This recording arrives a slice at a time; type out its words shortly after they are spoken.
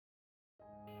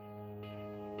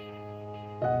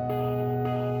Hello,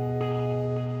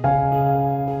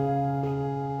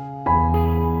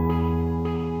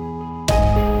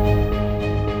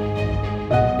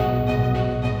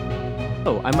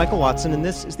 I'm Michael Watson, and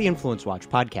this is the Influence Watch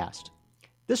podcast.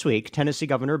 This week, Tennessee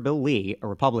Governor Bill Lee, a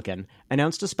Republican,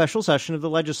 announced a special session of the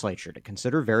legislature to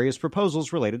consider various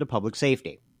proposals related to public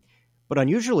safety. But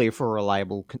unusually for a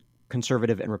reliable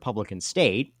conservative and Republican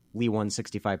state, Lee won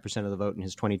 65% of the vote in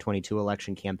his 2022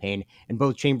 election campaign, and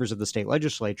both chambers of the state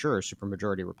legislature are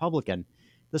supermajority Republican.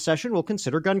 The session will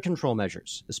consider gun control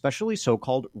measures, especially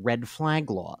so-called red flag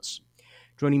laws.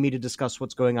 Joining me to discuss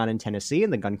what's going on in Tennessee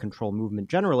and the gun control movement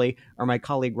generally are my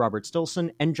colleague Robert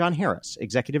Stilson and John Harris,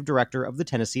 Executive Director of the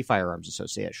Tennessee Firearms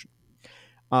Association.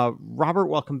 Robert,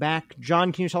 welcome back.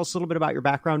 John, can you tell us a little bit about your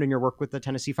background and your work with the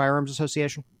Tennessee Firearms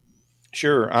Association?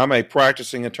 Sure. I'm a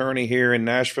practicing attorney here in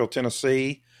Nashville,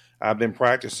 Tennessee. I've been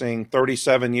practicing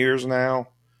 37 years now.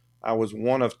 I was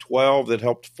one of 12 that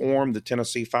helped form the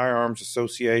Tennessee Firearms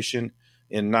Association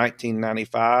in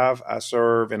 1995. I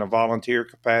serve in a volunteer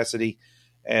capacity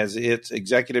as its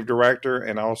executive director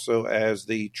and also as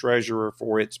the treasurer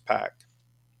for its PAC.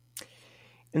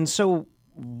 And so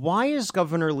why is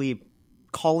Governor Lee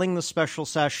calling the special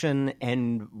session,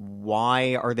 and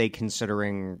why are they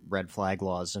considering red flag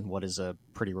laws in what is a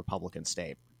pretty Republican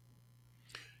state?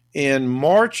 In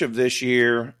March of this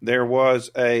year, there was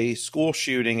a school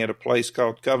shooting at a place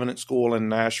called Covenant School in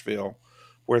Nashville,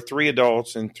 where 3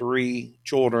 adults and 3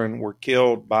 children were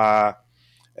killed by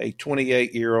a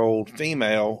 28-year-old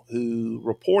female who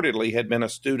reportedly had been a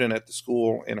student at the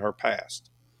school in her past.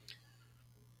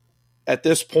 At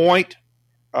this point,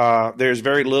 there's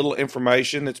very little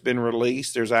information that's been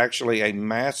released. There's actually a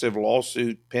massive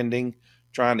lawsuit pending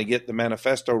trying to get the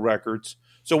manifesto records.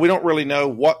 So we don't really know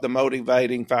what the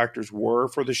motivating factors were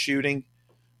for the shooting.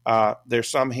 There's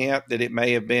some hint that it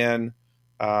may have been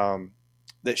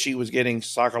that she was getting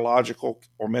psychological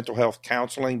or mental health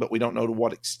counseling, but we don't know to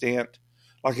what extent.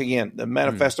 Like, again, the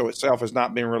manifesto itself has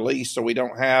not been released, so we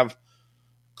don't have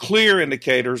clear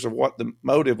indicators of what the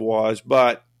motive was.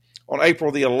 But on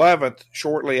April the 11th,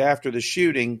 shortly after the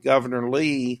shooting, Governor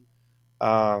Lee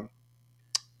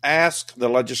asked the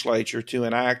legislature to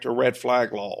enact a red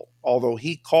flag law. Although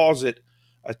he calls it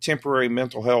a temporary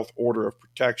mental health order of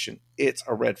protection, it's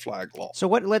a red flag law. So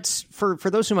for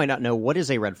those who might not know, what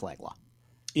is a red flag law?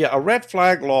 Yeah, a red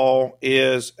flag law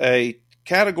is a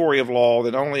category of law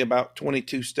that only about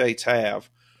 22 states have,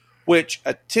 which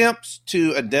attempts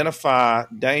to identify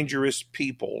dangerous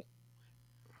people,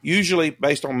 usually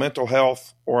based on mental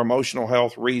health or emotional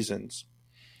health reasons,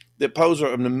 that pose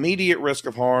an immediate risk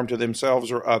of harm to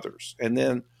themselves or others. And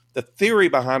then the theory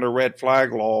behind a red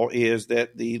flag law is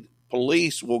that the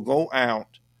police will go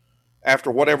out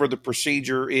after whatever the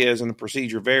procedure is, and the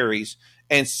procedure varies,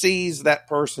 and seize that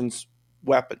person's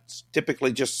weapons,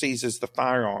 typically just seizes the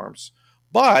firearms,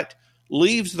 but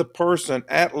leaves the person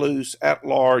at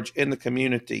large in the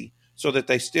community so that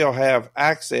they still have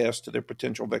access to their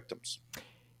potential victims.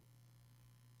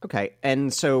 Okay.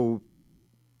 And so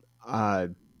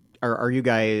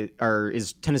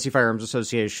is Tennessee Firearms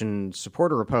Association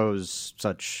support or oppose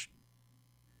such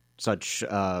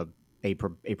a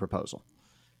proposal?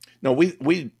 No,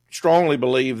 we strongly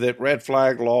believe that red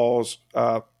flag laws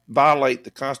violate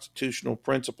the constitutional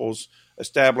principles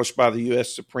established by the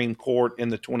U.S. Supreme Court in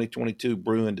the 2022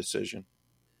 Bruen decision.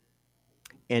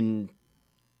 And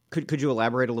could you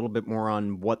elaborate a little bit more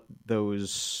on what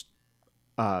those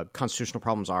constitutional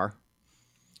problems are?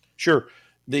 Sure.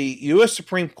 The U.S.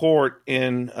 Supreme Court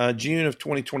in June of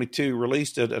 2022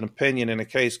 released an opinion in a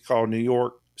case called New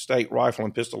York State Rifle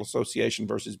and Pistol Association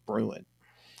versus Bruen.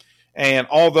 And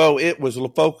although it was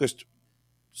focused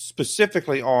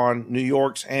specifically on New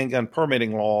York's handgun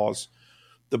permitting laws,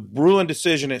 the Bruen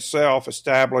decision itself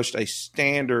established a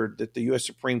standard that the U.S.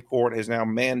 Supreme Court has now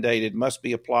mandated must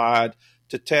be applied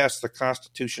to test the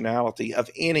constitutionality of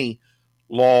any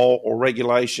law or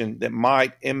regulation that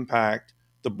might impact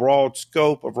the broad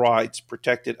scope of rights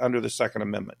protected under the Second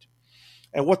Amendment.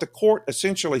 And what the court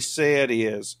essentially said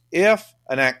is, if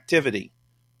an activity,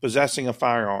 possessing a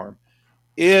firearm,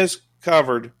 is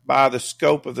covered by the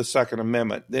scope of the Second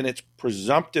Amendment, then it's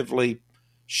presumptively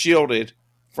shielded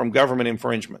from government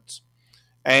infringements.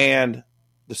 And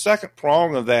the second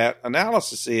prong of that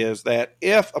analysis is that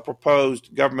if a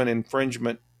proposed government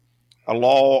infringement, a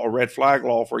law, a red flag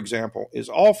law, for example, is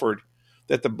offered,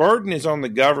 that the burden is on the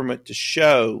government to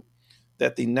show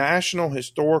that the national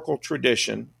historical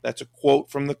tradition, that's a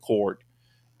quote from the court,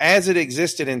 as it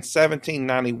existed in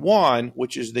 1791,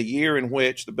 which is the year in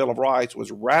which the Bill of Rights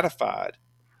was ratified,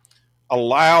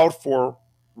 allowed for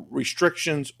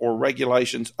restrictions or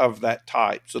regulations of that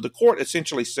type. So the court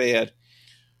essentially said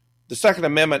the Second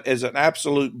Amendment is an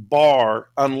absolute bar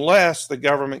unless the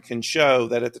government can show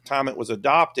that at the time it was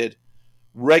adopted,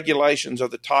 regulations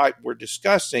of the type we're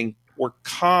discussing were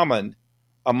common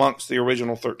amongst the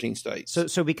original 13 states.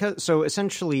 So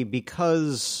essentially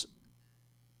because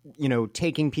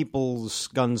taking people's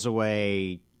guns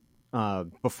away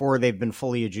before they've been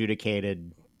fully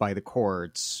adjudicated by the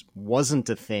courts wasn't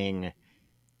a thing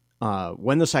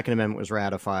when the Second Amendment was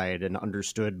ratified and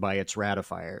understood by its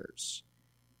ratifiers,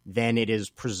 then it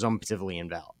is presumptively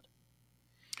invalid.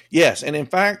 Yes, and in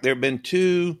fact, there have been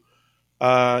two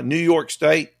New York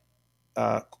State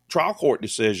trial court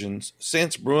decisions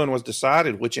since Bruen was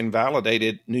decided, which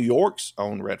invalidated New York's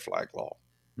own red flag law.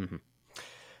 Mm-hmm.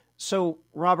 So,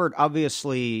 Robert,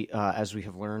 obviously, as we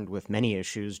have learned with many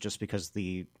issues, just because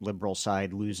the liberal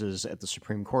side loses at the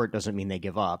Supreme Court doesn't mean they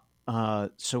give up.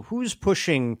 So who's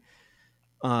pushing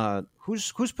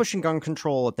gun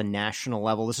control at the national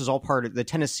level? This is all part of the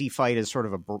Tennessee fight is sort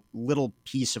of a little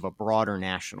piece of a broader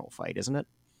national fight, isn't it?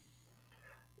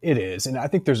 It is. And I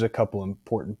think there's a couple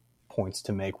important points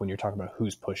to make when you're talking about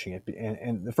who's pushing it.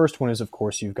 And the first one is, of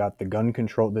course, you've got the gun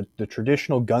control, the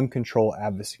traditional gun control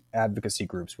advocacy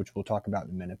groups, which we'll talk about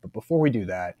in a minute. But before we do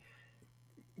that,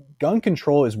 gun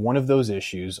control is one of those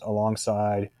issues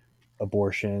alongside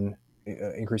abortion,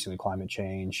 increasingly climate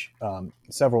change,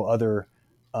 several other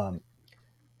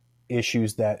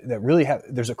issues that really have,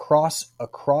 there's a cross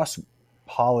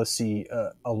policy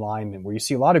alignment where you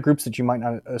see a lot of groups that you might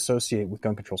not associate with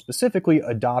gun control specifically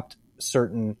adopt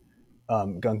certain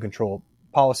gun control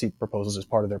policy proposals as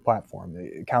part of their platform,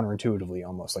 counterintuitively,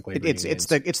 almost like labor unions.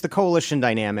 It's the coalition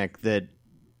dynamic that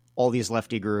all these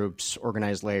lefty groups,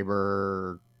 organized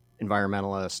labor,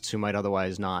 environmentalists who might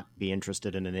otherwise not be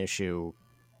interested in an issue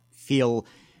feel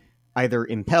either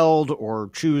impelled or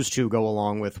choose to go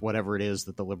along with whatever it is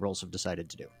that the liberals have decided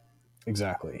to do.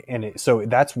 Exactly. And so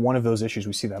that's one of those issues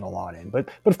we see that a lot in. But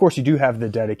of course, you do have the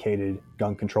dedicated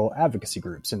gun control advocacy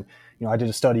groups. And, I did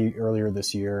a study earlier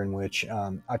this year in which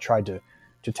I tried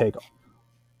to take,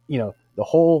 the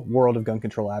whole world of gun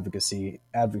control advocacy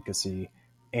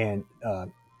and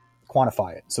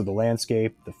quantify it. So the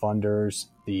landscape, the funders,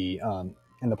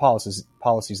 and the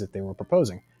policies that they were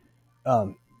proposing.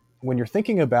 When you're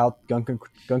thinking about gun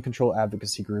control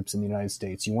advocacy groups in the United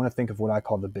States, you want to think of what I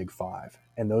call the big five.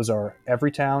 And those are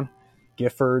Everytown,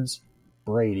 Giffords,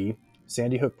 Brady,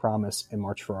 Sandy Hook Promise, and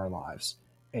March for Our Lives.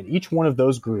 And each one of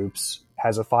those groups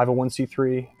has a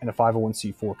 501c3 and a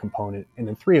 501c4 component. And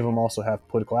then three of them also have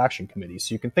political action committees.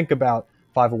 So you can think about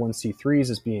 501c3s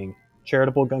as being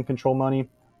charitable gun control money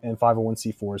and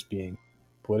 501c4s being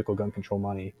political gun control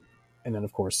money. And then,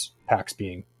 of course, PACs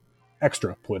being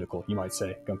extra political, you might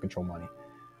say, gun control money.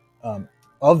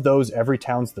 Of those,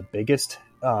 Everytown's the biggest.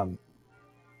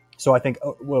 So I think,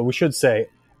 we should say,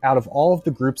 out of all of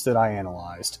the groups that I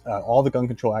analyzed, all the gun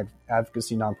control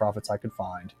advocacy nonprofits I could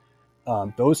find,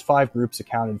 those five groups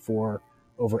accounted for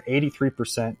over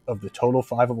 83% of the total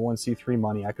 501c3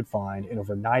 money I could find, and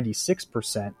over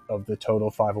 96% of the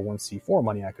total 501c4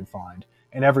 money I could find.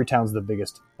 And Everytown's the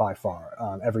biggest by far.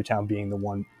 Everytown being the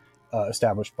one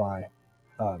established by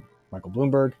Michael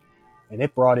Bloomberg. And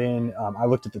it brought in, I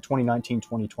looked at the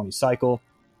 2019-2020 cycle,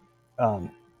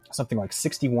 something like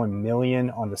 61 million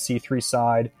on the C3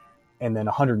 side, and then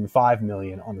 105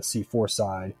 million on the C4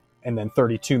 side, and then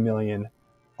 32 million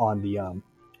on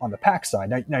the PAC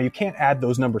side. Now you can't add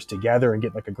those numbers together and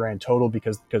get like a grand total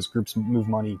because groups move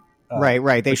money.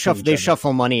 Right. They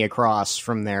shuffle money across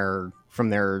from their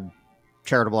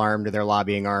charitable arm to their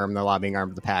lobbying arm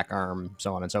to the PAC arm,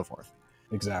 so on and so forth.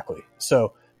 Exactly.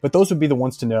 So, but those would be the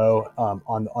ones to know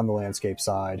on the landscape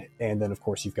side, and then of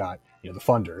course you've got the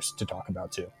funders to talk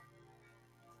about too.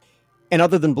 And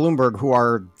other than Bloomberg, who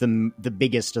are the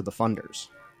biggest of the funders?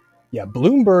 Yeah,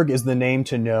 Bloomberg is the name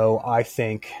to know. I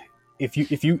think if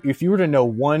you were to know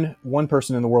one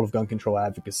person in the world of gun control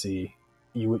advocacy,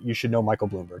 you should know Michael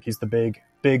Bloomberg. He's the big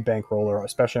bankroller,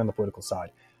 especially on the political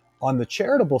side. On the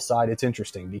charitable side, it's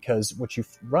interesting because what you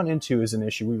run into is an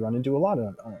issue. We run into a lot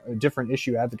of different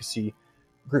issue advocacy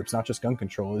groups, not just gun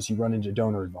control, is you run into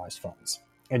donor advised funds.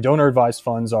 And donor advised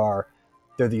funds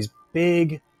they're these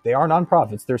big, they are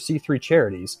nonprofits, they're C3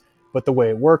 charities, but the way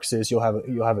it works is you'll have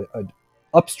an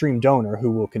upstream donor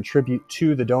who will contribute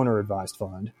to the donor advised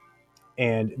fund,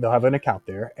 and they'll have an account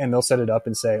there, and they'll set it up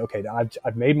and say, okay,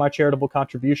 I've made my charitable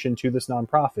contribution to this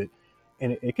nonprofit,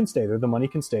 and it can stay there. The money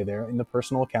can stay there in the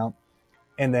personal account,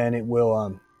 and then it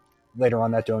will later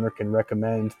on that donor can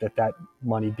recommend that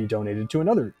money be donated to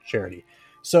another charity.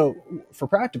 So for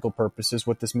practical purposes,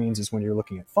 what this means is when you're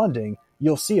looking at funding,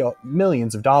 you'll see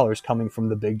millions of dollars coming from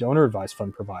the big donor advised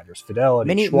fund providers,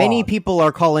 Fidelity, Schwab. Many people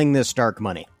are calling this dark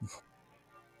money.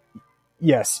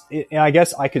 Yes. And I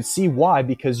guess I could see why,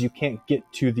 because you can't get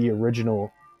to the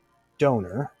original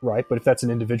donor, right? But if that's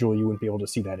an individual, you wouldn't be able to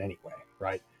see that anyway,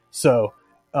 right? So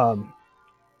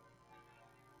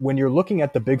when you're looking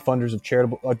at the big funders of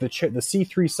charitable, the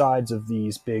C3 sides of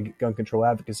these big gun control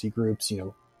advocacy groups,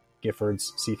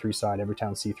 Giffords C3 side,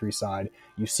 Everytown C3 side,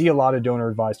 you see a lot of donor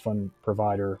advised fund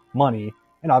provider money,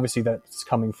 and obviously that's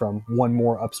coming from one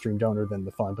more upstream donor than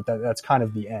the fund, but that's kind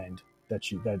of the end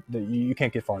that you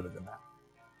can't get farther than that.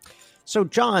 So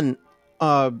John,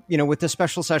 with the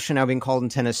special session now being called in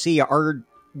Tennessee,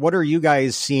 what are you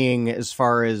guys seeing as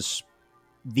far as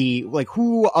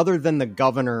who other than the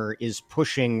governor is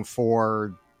pushing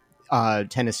for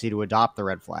Tennessee to adopt the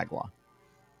red flag law?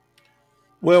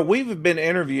 Well, we've been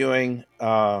interviewing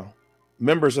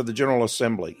members of the General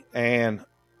Assembly, and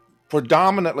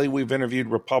predominantly we've interviewed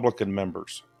Republican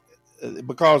members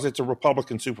because it's a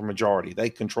Republican supermajority. They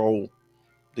control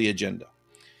the agenda.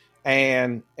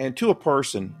 And to a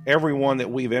person, everyone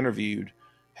that we've interviewed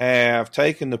have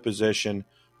taken the position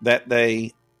that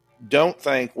they don't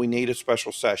think we need a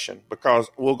special session because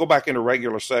we'll go back into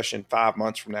regular session 5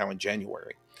 months from now in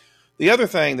January. The other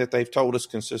thing that they've told us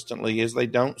consistently is they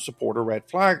don't support a red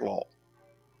flag law.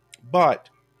 But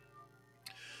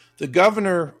the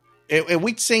governor, and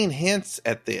we'd seen hints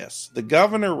at this, the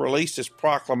governor released his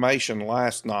proclamation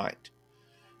last night,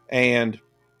 and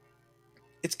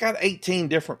it's got 18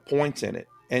 different points in it.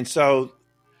 And so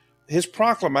his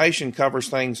proclamation covers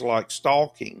things like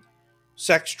stalking,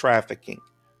 sex trafficking,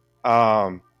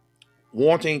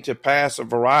 wanting to pass a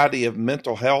variety of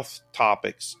mental health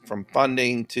topics, from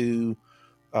funding to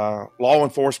law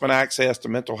enforcement access to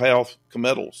mental health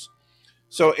committals.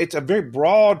 So it's a very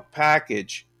broad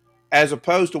package as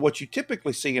opposed to what you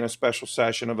typically see in a special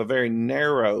session of a very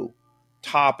narrow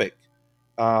topic.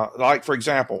 Like, for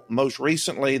example, most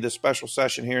recently, the special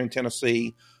session here in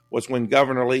Tennessee was when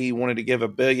Governor Lee wanted to give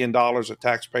 $1 billion of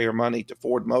taxpayer money to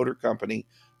Ford Motor Company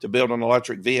to build an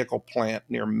electric vehicle plant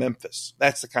near Memphis.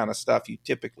 That's the kind of stuff you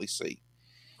typically see.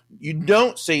 You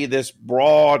don't see this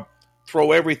broad,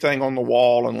 throw everything on the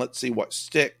wall and let's see what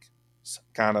sticks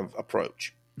kind of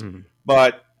approach. Mm-hmm.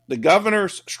 But the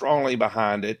governor's strongly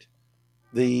behind it.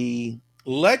 The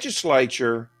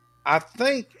legislature, I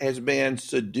think, has been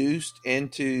seduced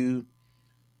into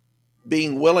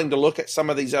being willing to look at some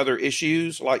of these other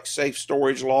issues like safe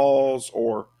storage laws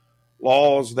or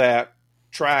laws that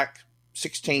track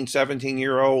 16,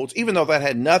 17-year-olds, even though that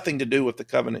had nothing to do with the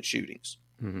Covenant shootings.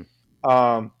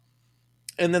 Mm-hmm.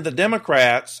 And then the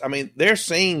Democrats, they're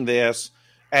seeing this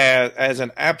as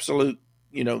an absolute,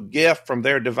 gift from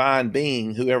their divine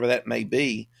being, whoever that may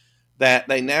be, that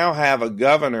they now have a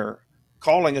governor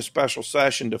calling a special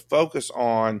session to focus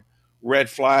on red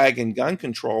flag and gun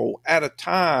control at a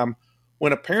time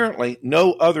when apparently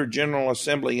no other General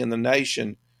Assembly in the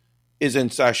nation is in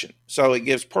session. So it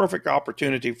gives perfect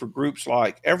opportunity for groups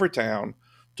like Everytown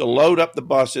to load up the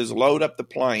buses, load up the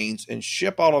planes, and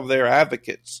ship all of their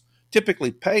advocates,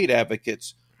 typically paid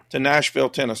advocates, to Nashville,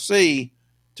 Tennessee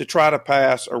to try to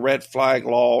pass a red flag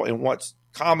law in what's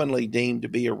commonly deemed to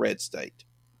be a red state.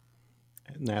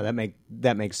 No,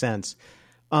 that makes sense.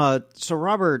 So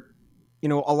Robert,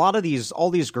 all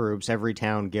these groups,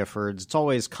 Everytown, Giffords, it's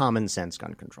always common sense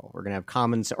gun control. We're going to have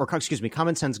common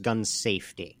sense gun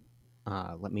safety.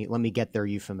 Let me get their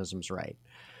euphemisms right.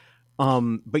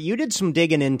 But you did some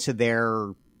digging into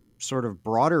their sort of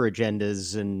broader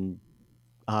agendas, and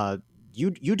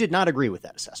you did not agree with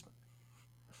that assessment.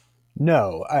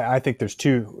 No, I think there's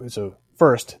two. So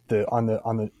first, on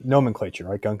the nomenclature,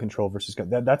 right? Gun control versus gun.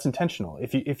 That's intentional.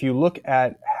 If you look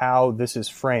at how this is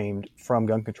framed from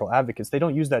gun control advocates, they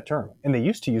don't use that term, and they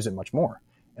used to use it much more.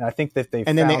 And I think that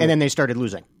then they started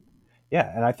losing. Yeah,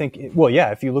 and I think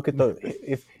if you look at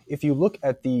if you look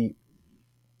at the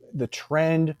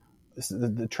trend,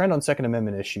 the trend on Second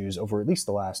Amendment issues over at least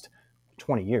the last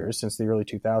 20 years, since the early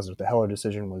 2000s, the Heller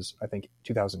decision was, I think,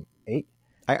 2008.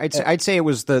 I'd say it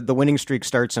was the winning streak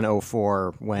starts in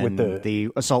 2004 when the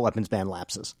assault weapons ban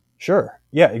lapses. Sure.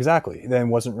 Yeah, exactly. Then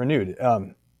wasn't renewed.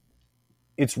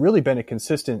 It's really been a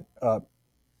consistent,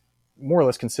 more or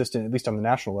less consistent, at least on the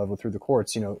national level through the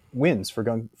courts, wins for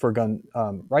gun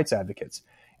rights advocates.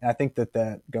 And I think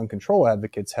that gun control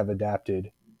advocates have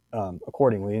adapted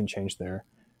accordingly and changed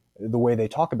the way they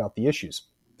talk about the issues.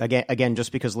 Again,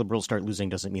 just because liberals start losing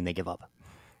doesn't mean they give up.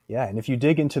 Yeah, and if you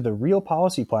dig into the real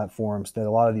policy platforms that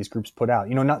a lot of these groups put out,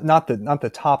 not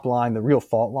the top line, the real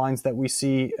fault lines that we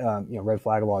see, red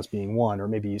flag laws being one, or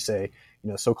maybe you say,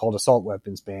 so-called assault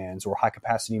weapons bans or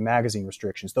high-capacity magazine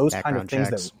restrictions, those kind of things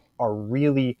that are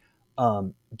really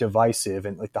divisive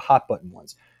and like the hot button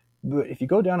ones. But if you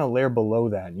go down a layer below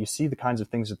that and you see the kinds of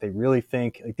things that they really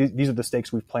think, like these are the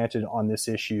stakes we've planted on this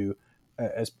issue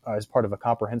as part of a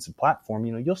comprehensive platform,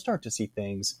 you'll start to see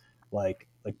things like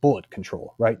bullet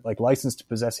control, right? Like license to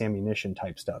possess ammunition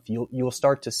type stuff. You'll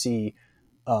start to see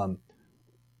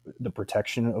the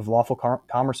Protection of Lawful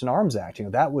Commerce in Arms Act.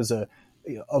 That was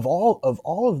of all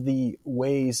of the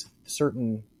ways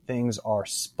certain things are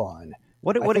spun.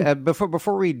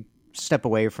 Before we step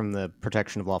away from the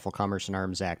Protection of Lawful Commerce in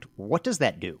Arms Act, what does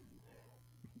that do?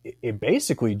 It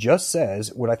basically just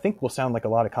says what I think will sound like a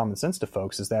lot of common sense to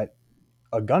folks is that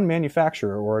a gun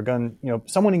manufacturer or a gun,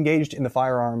 someone engaged in the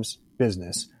firearms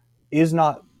business is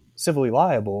not civilly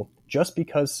liable just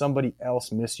because somebody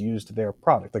else misused their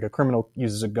product. Like a criminal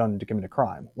uses a gun to commit a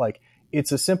crime. Like,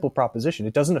 it's a simple proposition.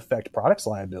 It doesn't affect product's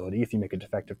liability. If you make a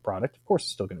defective product, of course,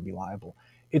 it's still going to be liable.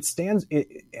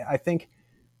 I think,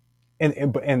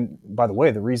 and by the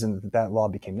way, the reason that law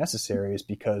became necessary is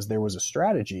because there was a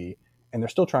strategy, and they're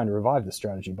still trying to revive the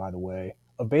strategy, by the way,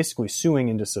 of basically suing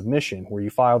into submission, where you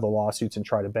file the lawsuits and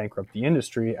try to bankrupt the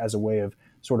industry as a way of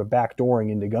sort of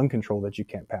backdooring into gun control that you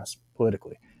can't pass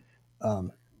politically.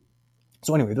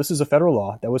 So anyway, this is a federal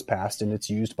law that was passed, and it's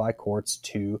used by courts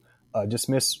to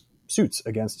dismiss suits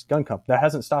against gun companies. That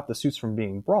hasn't stopped the suits from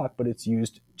being brought, but it's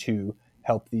used to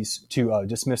help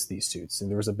dismiss these suits. And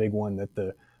there was a big one that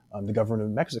the government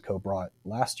of Mexico brought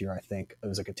last year, I think. It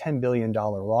was like a $10 billion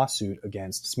lawsuit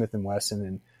against Smith & Wesson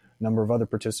and a number of other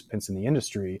participants in the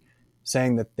industry,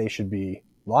 saying that they should be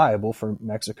liable for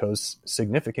Mexico's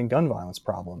significant gun violence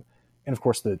problem. And of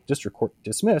course, the district court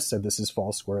dismissed, said this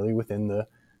falls squarely within the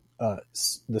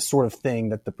sort of thing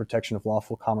that the Protection of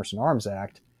Lawful Commerce in Arms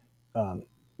Act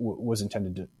was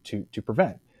intended to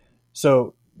prevent.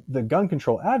 So the gun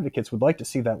control advocates would like to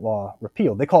see that law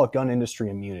repealed. They call it gun industry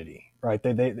immunity, right?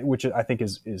 Which I think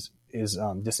is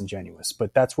disingenuous,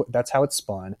 but that's how it's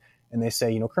spun. And they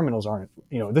say, criminals aren't,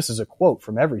 this is a quote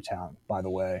from Everytown, by the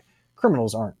way,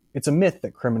 criminals aren't, it's a myth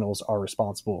that criminals are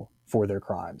responsible for their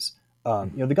crimes.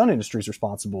 The gun industry is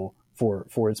responsible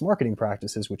for its marketing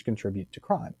practices, which contribute to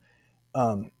crime.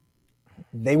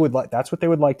 That's what they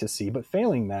would like to see, but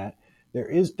failing that,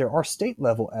 there are state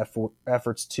level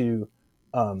efforts to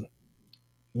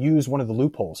use one of the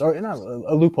loopholes, or not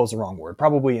a loophole is the wrong word,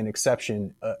 probably an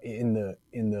exception in the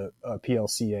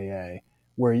PLCAA,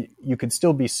 where you could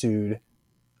still be sued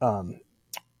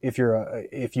if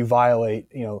you violate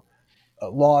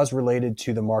laws related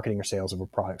to the marketing or sales of a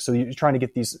product. So you're trying to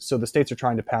get these. So the states are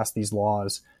trying to pass these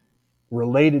laws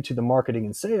related to the marketing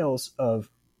and sales of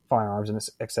firearms and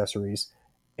accessories,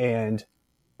 and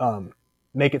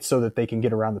make it so that they can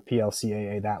get around the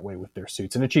PLCAA that way with their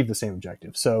suits and achieve the same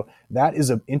objective. So that is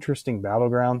an interesting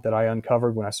battleground that I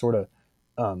uncovered when I sort of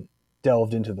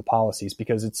delved into the policies,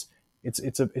 because it's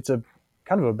a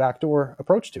kind of a backdoor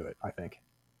approach to it, I think.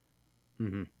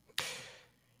 Mm-hmm.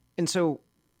 And so,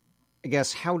 I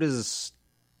guess, how does,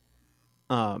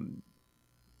 what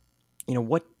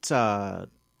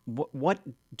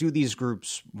do these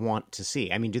groups want to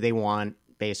see? I mean, do they want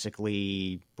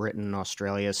basically Britain,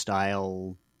 Australia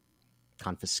style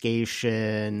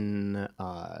confiscation,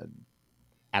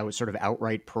 sort of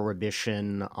outright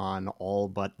prohibition on all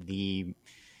but the,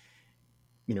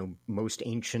 most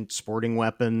ancient sporting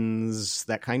weapons,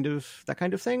 that kind of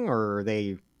thing, or are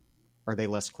they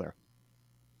less clear?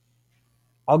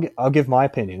 I'll give my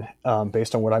opinion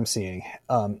based on what I'm seeing.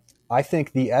 I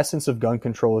think the essence of gun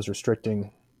control is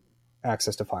restricting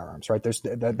access to firearms, right?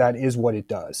 That is what it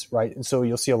does, right? And so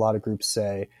you'll see a lot of groups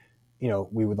say,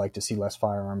 we would like to see less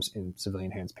firearms in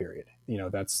civilian hands, period.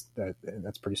 That's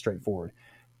pretty straightforward.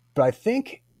 But I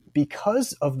think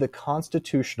because of the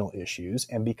constitutional issues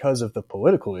and because of the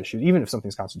political issues, even if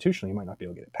something's constitutional, you might not be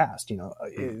able to get it passed.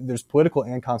 There's political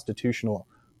and constitutional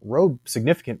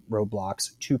significant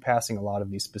roadblocks to passing a lot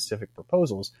of these specific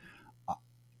proposals.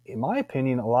 In my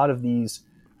opinion, a lot of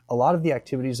the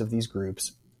activities of these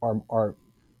groups are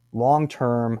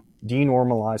long-term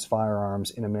denormalized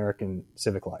firearms in American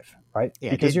civic life, right?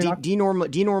 Yeah, because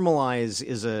denormalize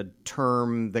is a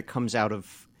term that comes out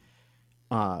of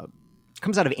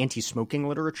anti-smoking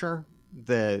literature.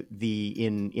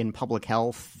 In public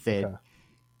health that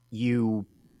okay.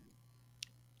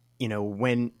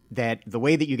 The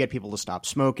way that you get people to stop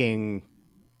smoking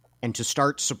and to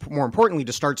start, more importantly,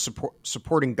 to start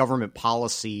supporting government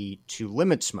policy to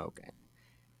limit smoking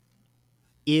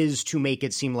is to make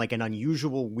it seem like an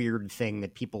unusual, weird thing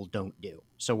that people don't do.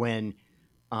 So when,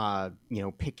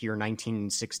 pick your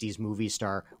 1960s movie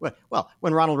star, well,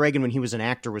 when Ronald Reagan, when he was an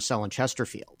actor, was selling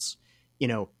Chesterfields,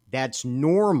 that's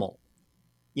normal.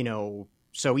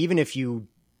 So even if you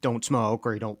don't smoke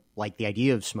or you don't like the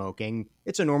idea of smoking,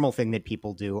 it's a normal thing that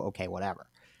people do. Okay, whatever.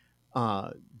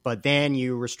 But then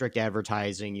you restrict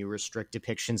advertising, you restrict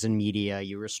depictions in media,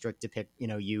 you restrict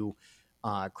you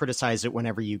criticize it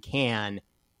whenever you can.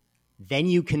 Then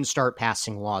you can start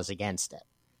passing laws against it.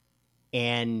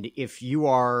 And if you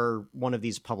are one of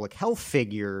these public health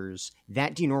figures,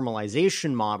 that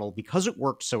denormalization model, because it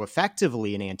worked so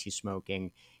effectively in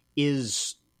anti-smoking,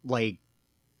 is like,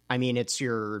 it's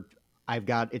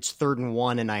 3rd and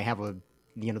 1 and I have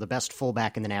the best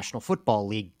fullback in the National Football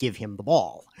League, give him the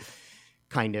ball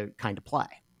kind of play.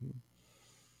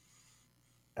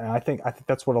 And I think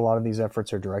that's what a lot of these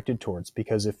efforts are directed towards,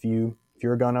 because if you're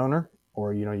a gun owner,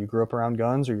 or you grew up around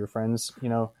guns, or your friends,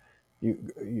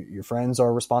 your friends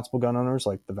are responsible gun owners,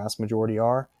 like the vast majority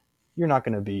are, you're not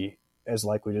going to be as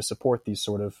likely to support these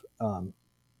sort of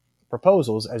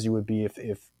proposals as you would be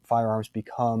if firearms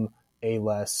become a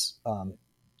less of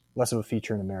a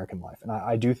feature in American life. And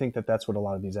I do think that that's what a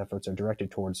lot of these efforts are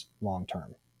directed towards long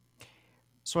term.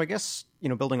 So I guess,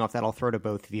 building off that, I'll throw to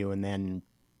both of you, and then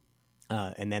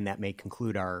that may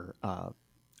conclude our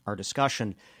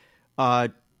discussion.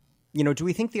 Do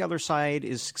we think the other side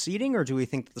is succeeding, or do we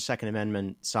think that the Second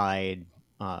Amendment side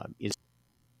is?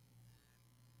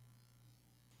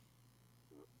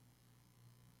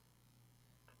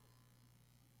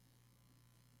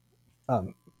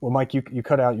 Well, Mike, you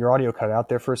cut out, your audio cut out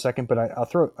there for a second, but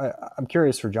I'm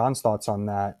curious for John's thoughts on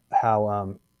that.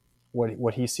 How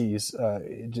what he sees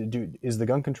is the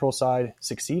gun control side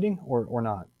succeeding or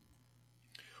not?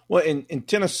 Well, in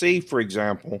Tennessee, for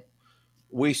example,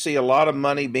 we see a lot of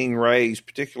money being raised,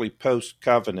 particularly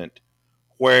post-Covenant,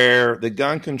 where the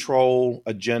gun control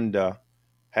agenda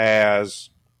has,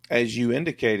 as you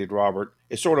indicated, Robert,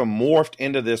 it's sort of morphed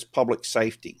into this public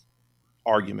safety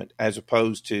argument, as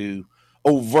opposed to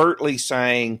overtly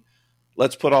saying,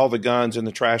 let's put all the guns in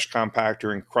the trash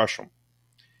compactor and crush them.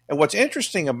 And what's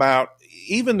interesting about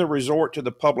even the resort to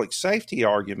the public safety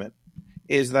argument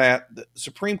is that the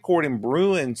Supreme Court in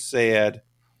Bruen said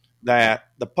that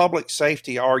the public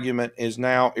safety argument is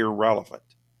now irrelevant,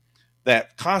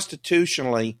 that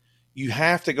constitutionally you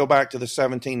have to go back to the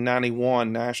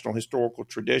 1791 national historical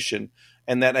tradition,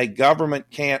 and that a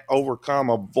government can't overcome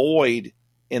a void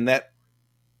in that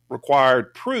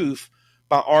required proof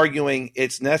by arguing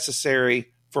it's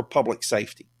necessary for public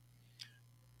safety.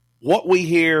 What we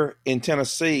hear in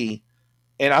Tennessee,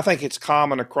 and I think it's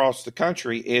common across the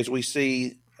country, is we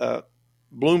see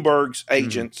Bloomberg's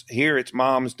agents, here it's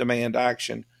moms demand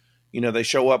action. They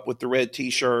show up with the red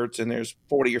T-shirts, and there's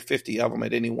 40 or 50 of them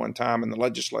at any one time in the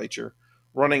legislature,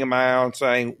 running them out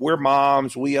saying, we're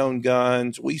moms, we own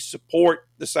guns, we support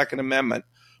the Second Amendment,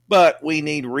 but we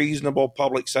need reasonable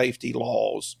public safety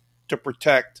laws to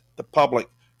protect the public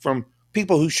from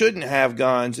people who shouldn't have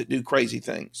guns that do crazy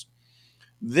things.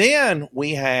 Then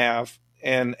we have,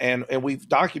 and we've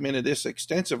documented this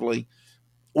extensively,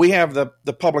 we have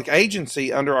the public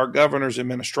agency under our governor's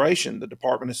administration, the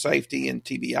Department of Safety and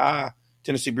TBI,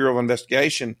 Tennessee Bureau of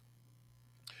Investigation,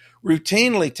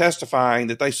 routinely testifying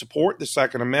that they support the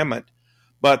Second Amendment,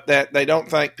 but that they don't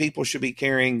think people should be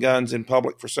carrying guns in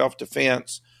public for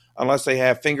self-defense unless they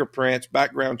have fingerprints,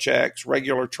 background checks,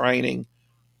 regular training.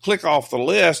 Click off the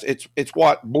list. It's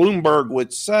what Bloomberg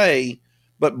would say,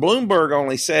 but Bloomberg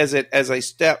only says it as a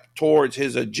step towards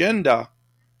his agenda.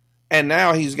 And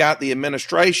now he's got the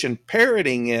administration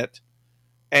parroting it.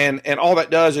 And all that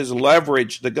does is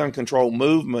leverage the gun control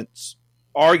movement's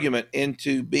argument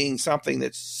into being something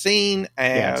that's seen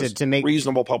as to make,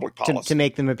 reasonable public policy. To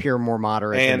make them appear more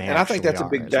moderate. And I think that's a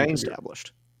big danger.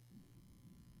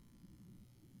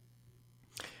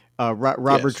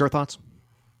 Robert, yes. Your thoughts?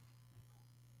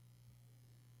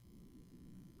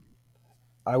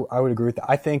 I would agree with that.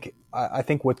 I think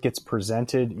what gets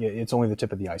presented, it's only the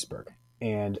tip of the iceberg.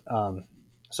 And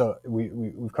so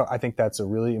I think that's a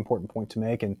really important point to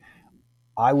make. And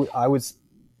I was,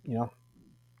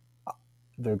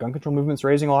 the gun control movement's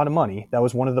raising a lot of money. That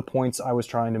was one of the points I was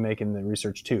trying to make in the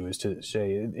research too, is to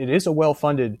say it is a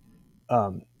well-funded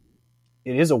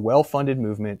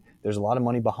movement. There's a lot of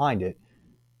money behind it.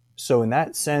 So in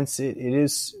that sense, it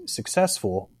is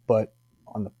successful. But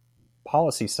on the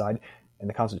policy side and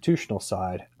the constitutional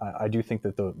side, I do think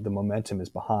that the momentum is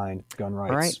behind gun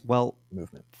rights. All right. Well,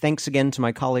 movement. Thanks again to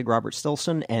my colleague Robert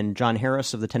Stilson and John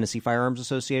Harris of the Tennessee Firearms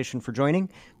Association for joining.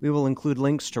 We will include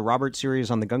links to Robert's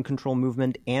series on the gun control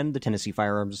movement and the Tennessee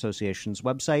Firearms Association's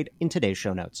website in today's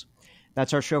show notes.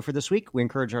 That's our show for this week. We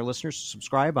encourage our listeners to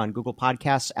subscribe on Google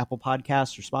Podcasts, Apple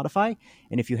Podcasts, or Spotify.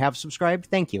 And if you have subscribed,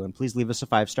 thank you, and please leave us a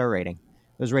 5-star rating.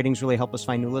 Those ratings really help us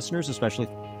find new listeners, especially